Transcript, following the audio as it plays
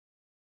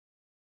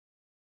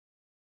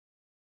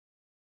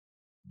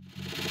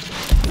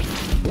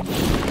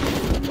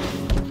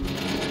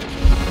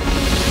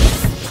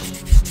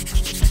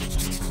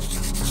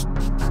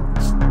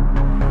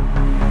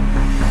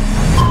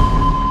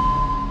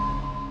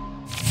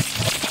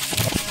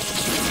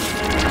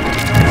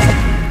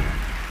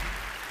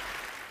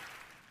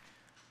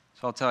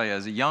So I'll tell you,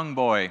 as a young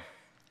boy,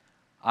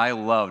 I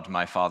loved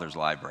my father's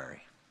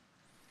library.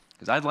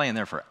 Because I'd lay in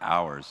there for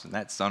hours, and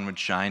that sun would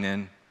shine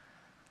in,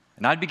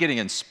 and I'd be getting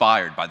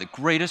inspired by the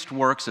greatest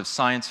works of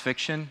science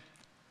fiction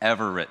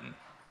ever written.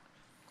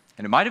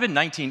 And it might have been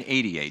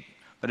 1988,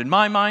 but in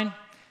my mind,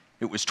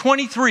 it was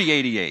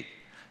 2388,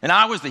 and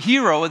I was the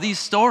hero of these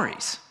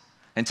stories.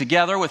 And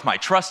together with my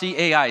trusty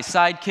AI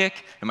sidekick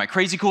and my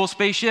crazy cool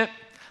spaceship,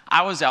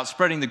 I was out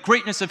spreading the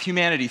greatness of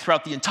humanity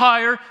throughout the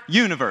entire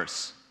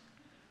universe.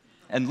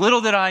 And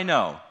little did I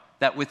know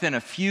that within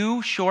a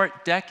few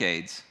short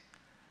decades,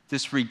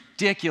 this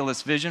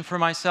ridiculous vision for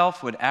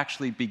myself would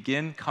actually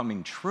begin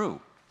coming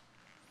true.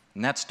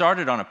 And that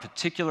started on a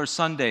particular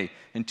Sunday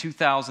in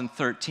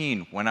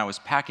 2013 when I was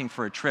packing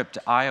for a trip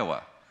to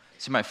Iowa.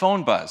 See, my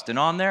phone buzzed, and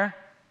on there,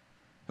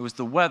 it was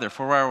the weather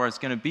for where I was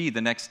going to be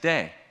the next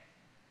day.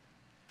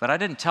 But I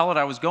didn't tell it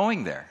I was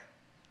going there.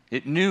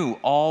 It knew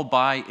all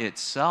by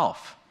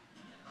itself.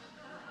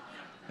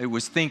 It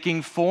was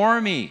thinking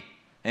for me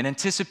and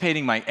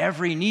anticipating my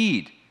every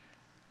need.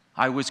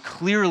 I was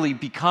clearly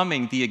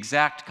becoming the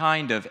exact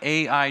kind of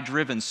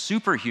AI-driven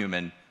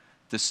superhuman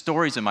the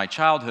stories of my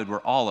childhood were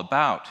all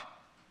about.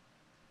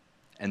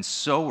 And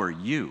so were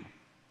you.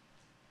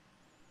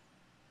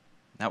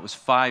 That was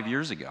 5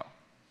 years ago.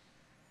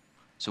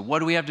 So what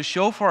do we have to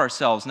show for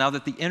ourselves now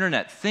that the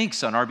internet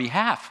thinks on our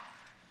behalf?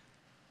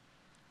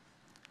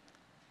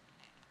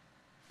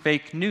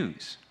 Fake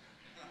news.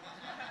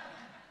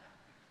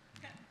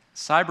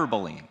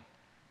 Cyberbullying.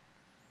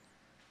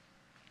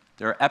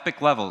 There are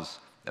epic levels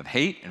of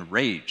hate and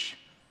rage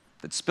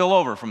that spill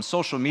over from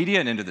social media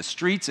and into the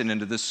streets and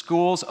into the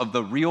schools of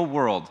the real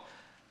world.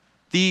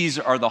 These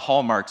are the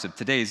hallmarks of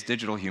today's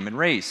digital human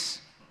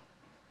race.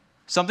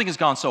 Something has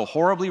gone so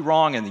horribly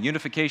wrong in the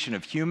unification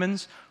of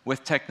humans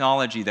with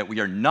technology that we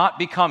are not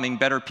becoming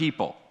better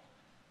people.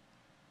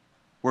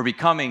 We're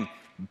becoming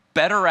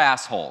better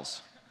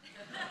assholes.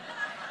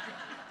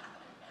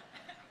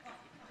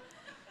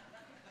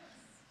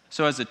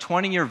 So as a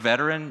 20-year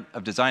veteran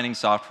of designing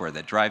software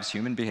that drives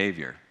human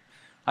behavior,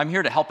 I'm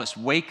here to help us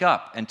wake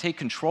up and take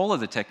control of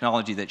the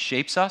technology that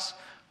shapes us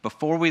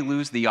before we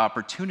lose the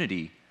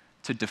opportunity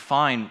to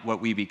define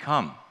what we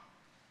become.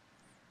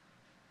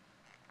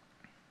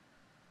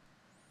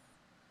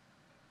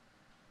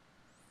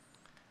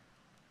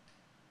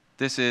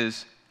 This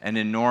is an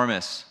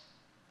enormous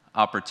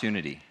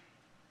opportunity.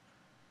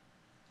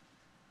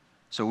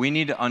 So we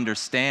need to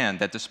understand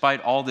that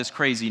despite all this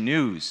crazy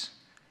news,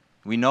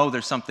 we know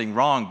there's something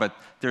wrong, but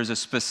there's a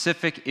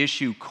specific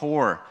issue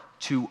core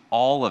to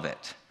all of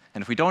it.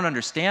 And if we don't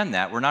understand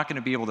that, we're not going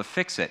to be able to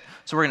fix it.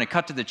 So we're going to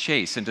cut to the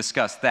chase and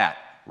discuss that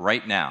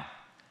right now.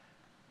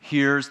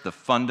 Here's the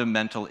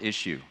fundamental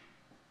issue.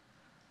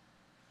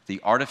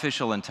 The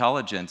artificial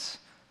intelligence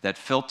that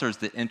filters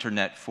the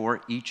internet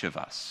for each of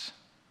us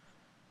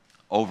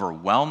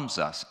overwhelms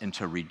us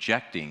into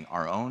rejecting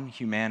our own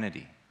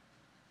humanity.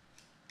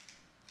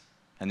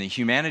 And the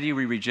humanity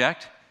we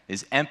reject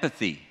is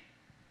empathy,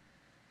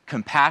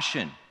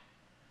 compassion,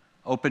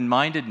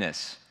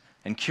 open-mindedness,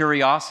 and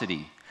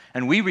curiosity.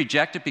 And we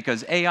reject it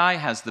because AI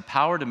has the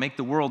power to make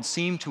the world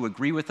seem to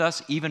agree with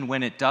us even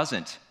when it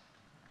doesn't.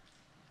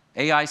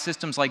 AI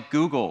systems like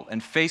Google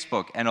and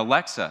Facebook and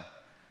Alexa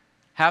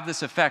have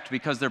this effect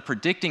because they're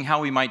predicting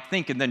how we might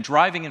think and then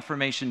driving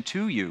information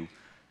to you,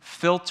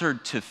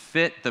 filtered to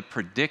fit the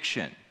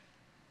prediction.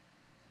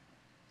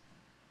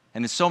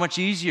 And it's so much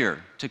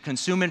easier to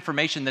consume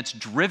information that's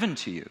driven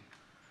to you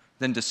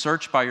than to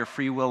search by your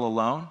free will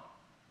alone,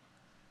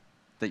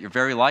 that you're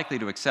very likely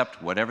to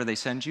accept whatever they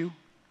send you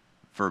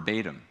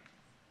verbatim.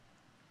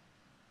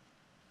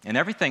 And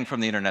everything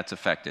from the internet's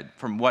affected,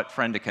 from what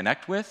friend to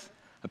connect with,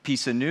 a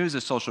piece of news,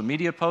 a social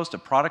media post, a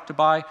product to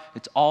buy,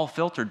 it's all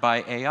filtered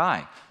by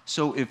AI.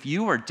 So if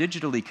you are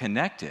digitally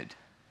connected,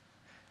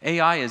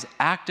 AI is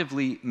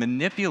actively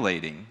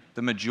manipulating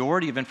the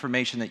majority of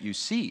information that you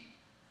see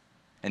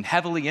and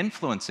heavily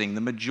influencing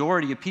the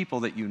majority of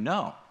people that you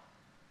know.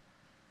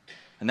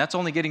 And that's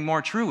only getting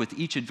more true with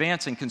each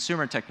advance in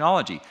consumer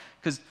technology.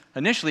 Because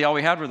initially, all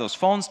we had were those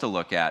phones to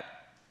look at.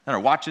 Then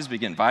our watches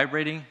begin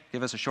vibrating,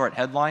 give us a short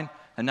headline,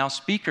 and now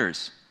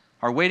speakers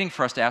are waiting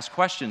for us to ask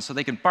questions so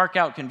they can bark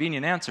out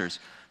convenient answers.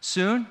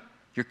 Soon,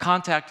 your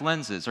contact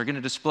lenses are going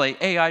to display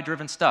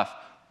AI-driven stuff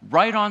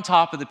right on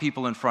top of the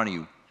people in front of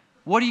you.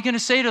 What are you going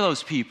to say to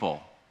those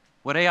people?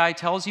 What AI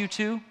tells you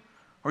to?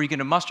 Or are you going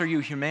to muster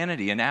your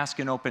humanity and ask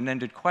an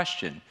open-ended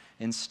question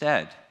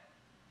instead?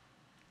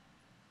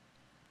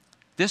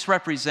 This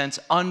represents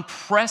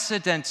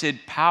unprecedented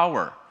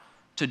power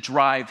to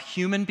drive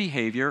human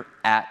behavior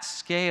at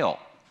scale.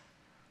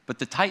 But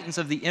the titans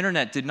of the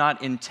internet did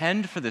not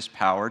intend for this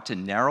power to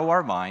narrow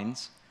our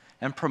minds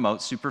and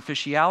promote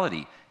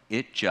superficiality.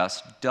 It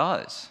just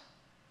does.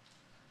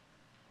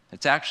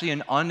 It's actually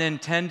an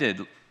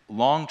unintended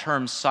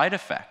long-term side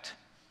effect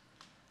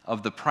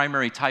of the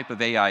primary type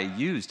of AI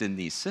used in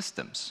these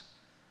systems,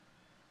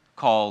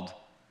 called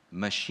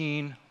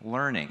machine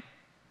learning.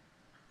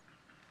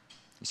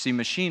 You see,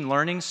 machine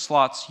learning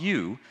slots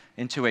you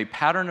into a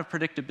pattern of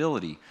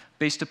predictability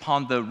based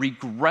upon the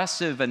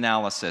regressive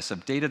analysis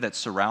of data that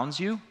surrounds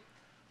you,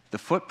 the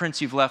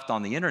footprints you've left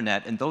on the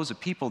internet, and those of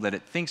people that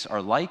it thinks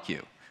are like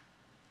you.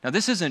 Now,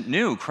 this isn't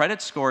new.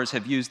 Credit scores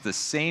have used the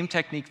same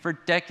technique for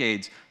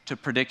decades to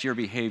predict your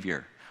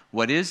behavior.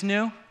 What is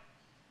new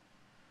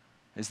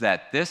is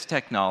that this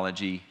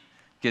technology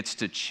gets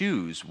to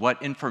choose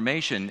what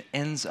information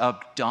ends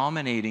up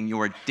dominating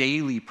your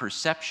daily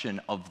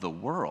perception of the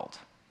world.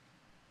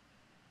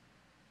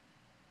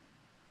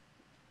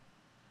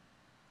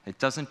 It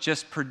doesn't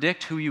just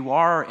predict who you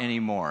are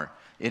anymore.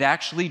 It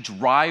actually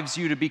drives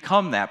you to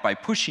become that by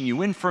pushing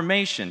you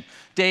information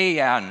day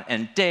in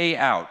and day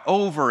out,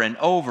 over and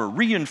over,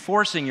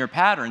 reinforcing your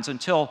patterns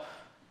until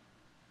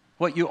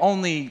what you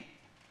only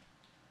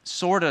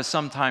sort of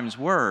sometimes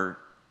were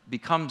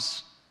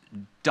becomes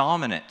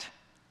dominant.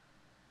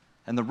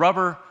 And the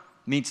rubber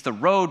meets the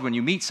road when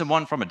you meet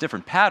someone from a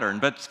different pattern,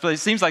 but it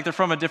seems like they're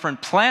from a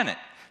different planet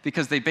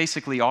because they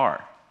basically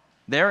are.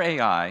 Their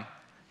AI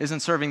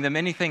isn't serving them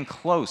anything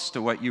close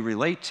to what you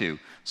relate to,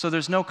 so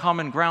there's no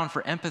common ground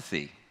for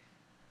empathy.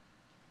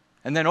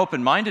 And then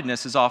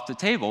open-mindedness is off the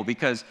table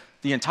because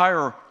the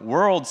entire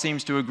world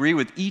seems to agree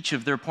with each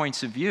of their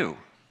points of view.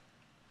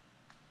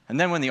 And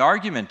then when the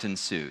argument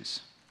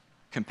ensues,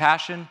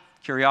 compassion,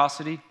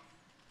 curiosity,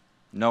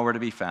 nowhere to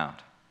be found.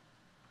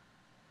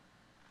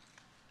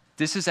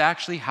 This is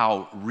actually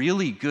how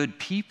really good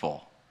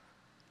people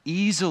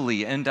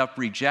easily end up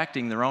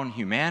rejecting their own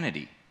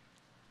humanity,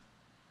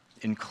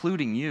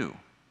 including you.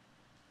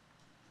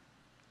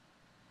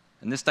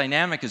 And this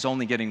dynamic is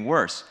only getting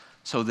worse,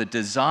 so the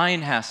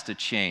design has to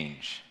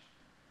change.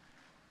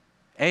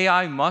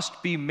 AI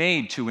must be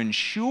made to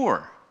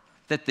ensure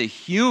that the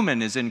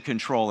human is in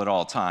control at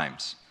all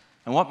times.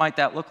 And what might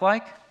that look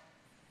like?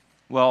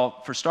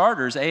 Well, for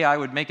starters, AI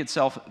would make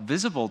itself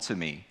visible to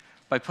me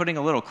by putting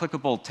a little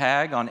clickable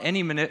tag on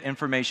any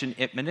information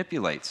it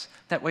manipulates.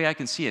 That way I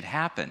can see it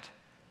happen.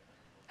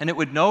 And it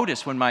would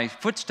notice when my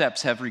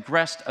footsteps have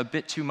regressed a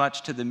bit too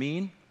much to the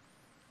mean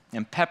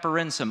and pepper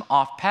in some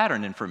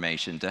off-pattern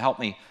information to help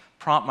me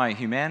prompt my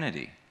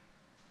humanity.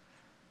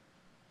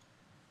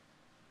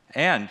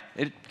 And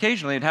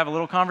occasionally it'd have a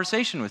little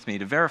conversation with me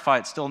to verify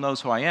it still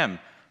knows who I am,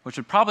 which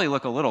would probably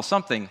look a little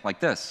something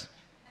like this.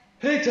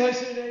 Hey,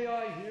 Tyson,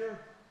 AI here.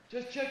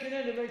 Just checking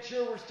in to make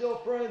sure we're still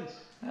friends.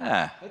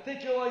 Ah. I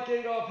think you're like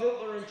Adolf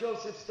Hitler and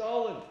Joseph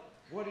Stalin.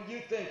 What do you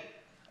think?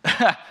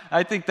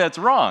 I think that's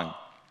wrong.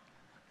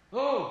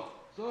 Oh,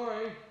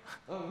 sorry.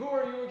 Who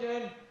are you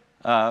again?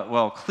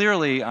 Well,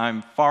 clearly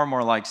I'm far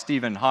more like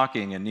Stephen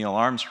Hawking and Neil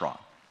Armstrong.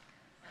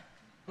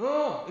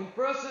 Oh,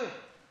 impressive.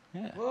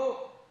 Yeah.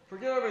 Well,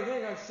 forget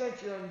everything I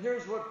sent you, and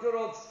here's what good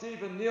old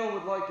Steve and Neil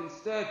would like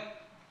instead.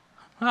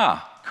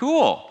 Ah,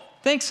 cool.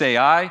 Thanks,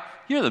 AI.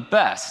 You're the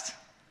best.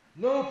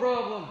 No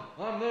problem.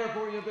 I'm there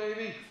for you,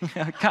 baby.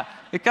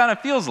 It kind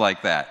of feels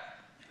like that.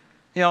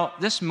 You know,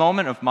 this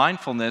moment of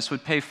mindfulness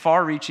would pay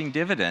far-reaching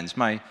dividends.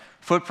 My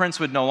footprints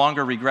would no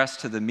longer regress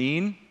to the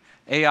mean.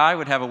 AI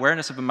would have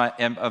awareness of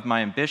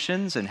my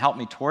ambitions and help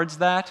me towards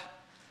that.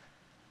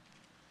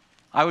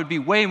 I would be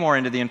way more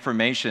into the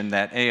information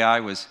that AI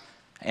was,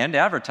 and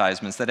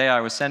advertisements that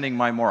AI was sending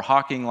my more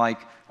Hawking-like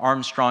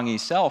Armstrong-y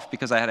self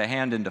because I had a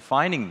hand in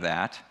defining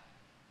that.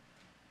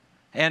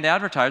 And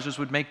advertisers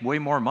would make way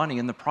more money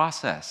in the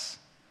process,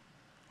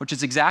 which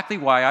is exactly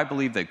why I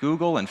believe that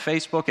Google and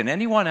Facebook and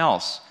anyone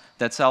else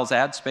that sells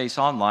ad space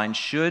online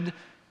should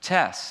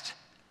test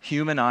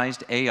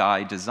humanized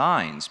AI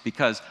designs,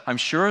 because I'm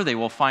sure they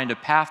will find a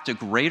path to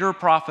greater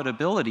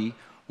profitability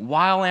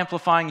while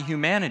amplifying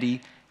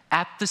humanity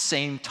at the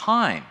same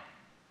time.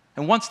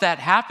 And once that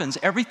happens,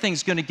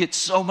 everything's going to get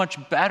so much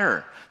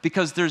better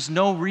because there's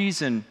no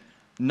reason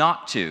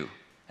not to,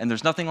 and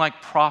there's nothing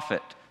like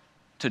profit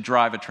to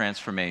drive a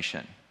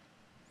transformation.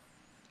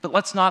 But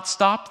let's not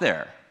stop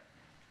there.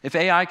 If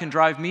AI can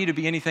drive me to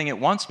be anything it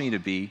wants me to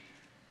be,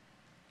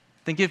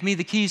 then give me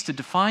the keys to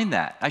define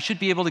that. I should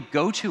be able to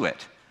go to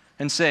it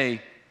and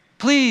say,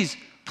 please,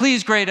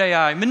 please, great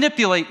AI,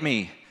 manipulate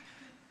me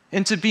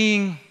into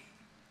being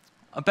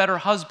a better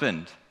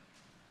husband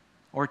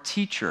or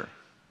teacher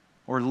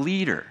or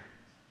leader.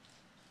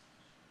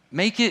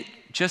 Make it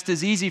just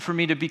as easy for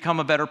me to become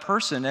a better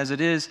person as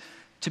it is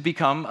to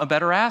become a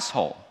better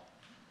asshole.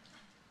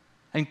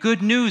 And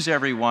good news,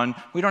 everyone,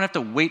 we don't have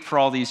to wait for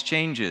all these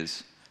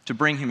changes to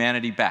bring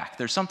humanity back.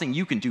 There's something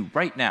you can do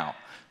right now.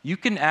 You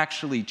can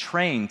actually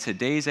train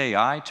today's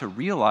AI to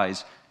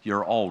realize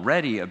you're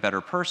already a better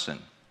person.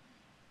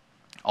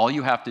 All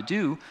you have to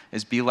do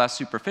is be less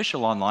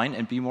superficial online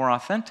and be more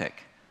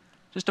authentic.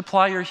 Just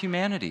apply your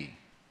humanity.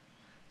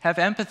 Have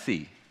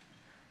empathy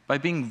by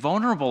being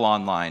vulnerable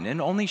online and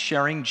only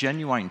sharing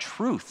genuine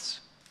truths.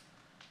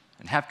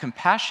 And have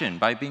compassion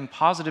by being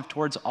positive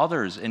towards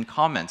others in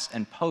comments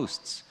and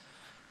posts.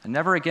 And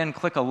never again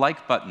click a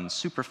like button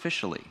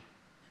superficially.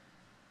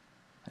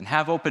 And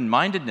have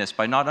open-mindedness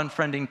by not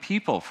unfriending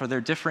people for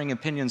their differing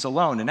opinions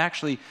alone, and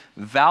actually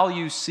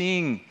value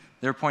seeing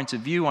their points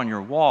of view on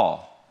your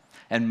wall.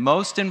 And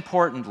most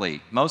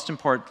importantly,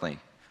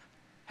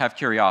 have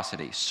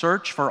curiosity.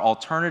 Search for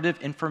alternative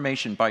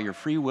information by your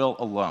free will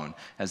alone,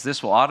 as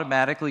this will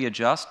automatically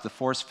adjust the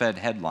force-fed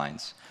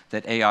headlines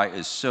that AI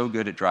is so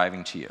good at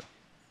driving to you.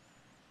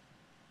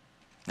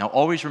 Now,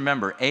 always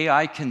remember,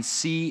 AI can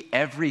see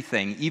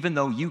everything, even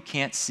though you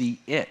can't see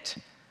it.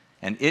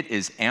 And it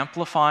is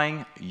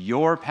amplifying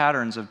your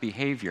patterns of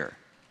behavior.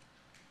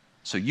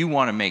 So you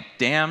want to make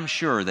damn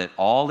sure that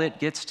all it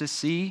gets to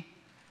see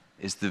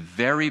is the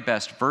very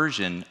best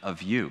version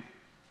of you.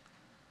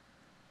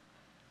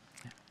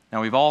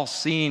 Now, we've all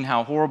seen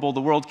how horrible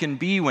the world can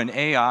be when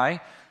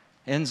AI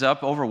ends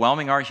up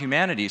overwhelming our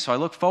humanity. So I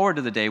look forward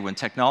to the day when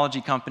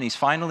technology companies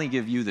finally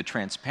give you the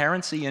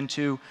transparency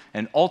into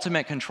and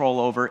ultimate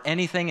control over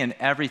anything and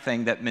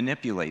everything that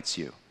manipulates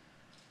you.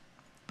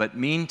 But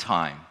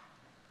meantime,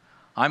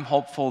 I'm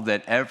hopeful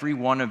that every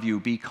one of you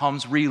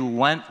becomes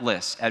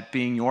relentless at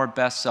being your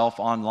best self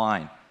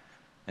online.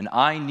 And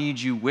I need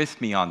you with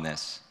me on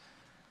this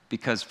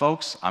because,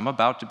 folks, I'm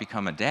about to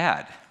become a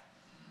dad.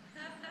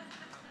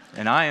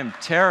 And I am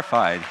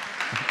terrified.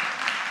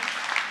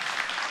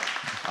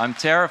 I'm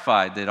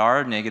terrified that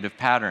our negative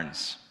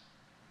patterns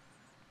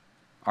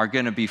are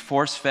going to be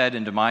force-fed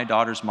into my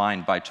daughter's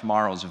mind by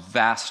tomorrow's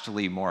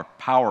vastly more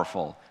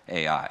powerful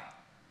AI.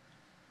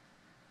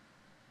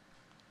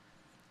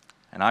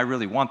 And I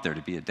really want there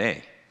to be a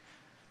day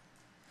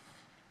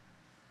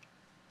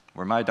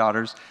where my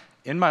daughter's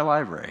in my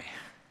library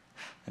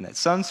and that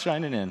sun's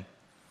shining in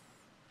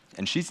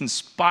and she's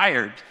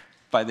inspired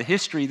by the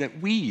history that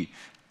we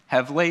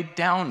have laid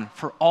down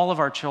for all of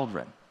our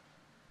children.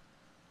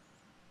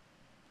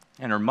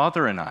 And her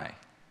mother and I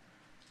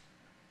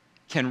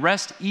can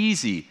rest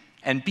easy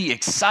and be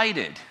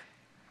excited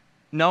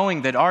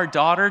knowing that our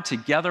daughter,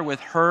 together with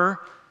her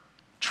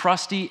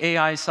trusty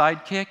AI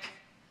sidekick,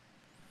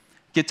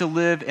 get to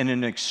live in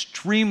an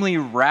extremely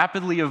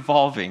rapidly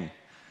evolving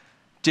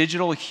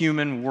digital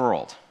human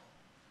world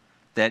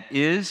that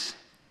is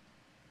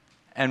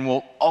and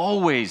will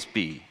always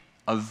be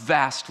a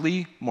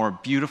vastly more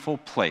beautiful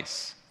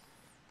place.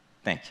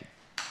 Thank you.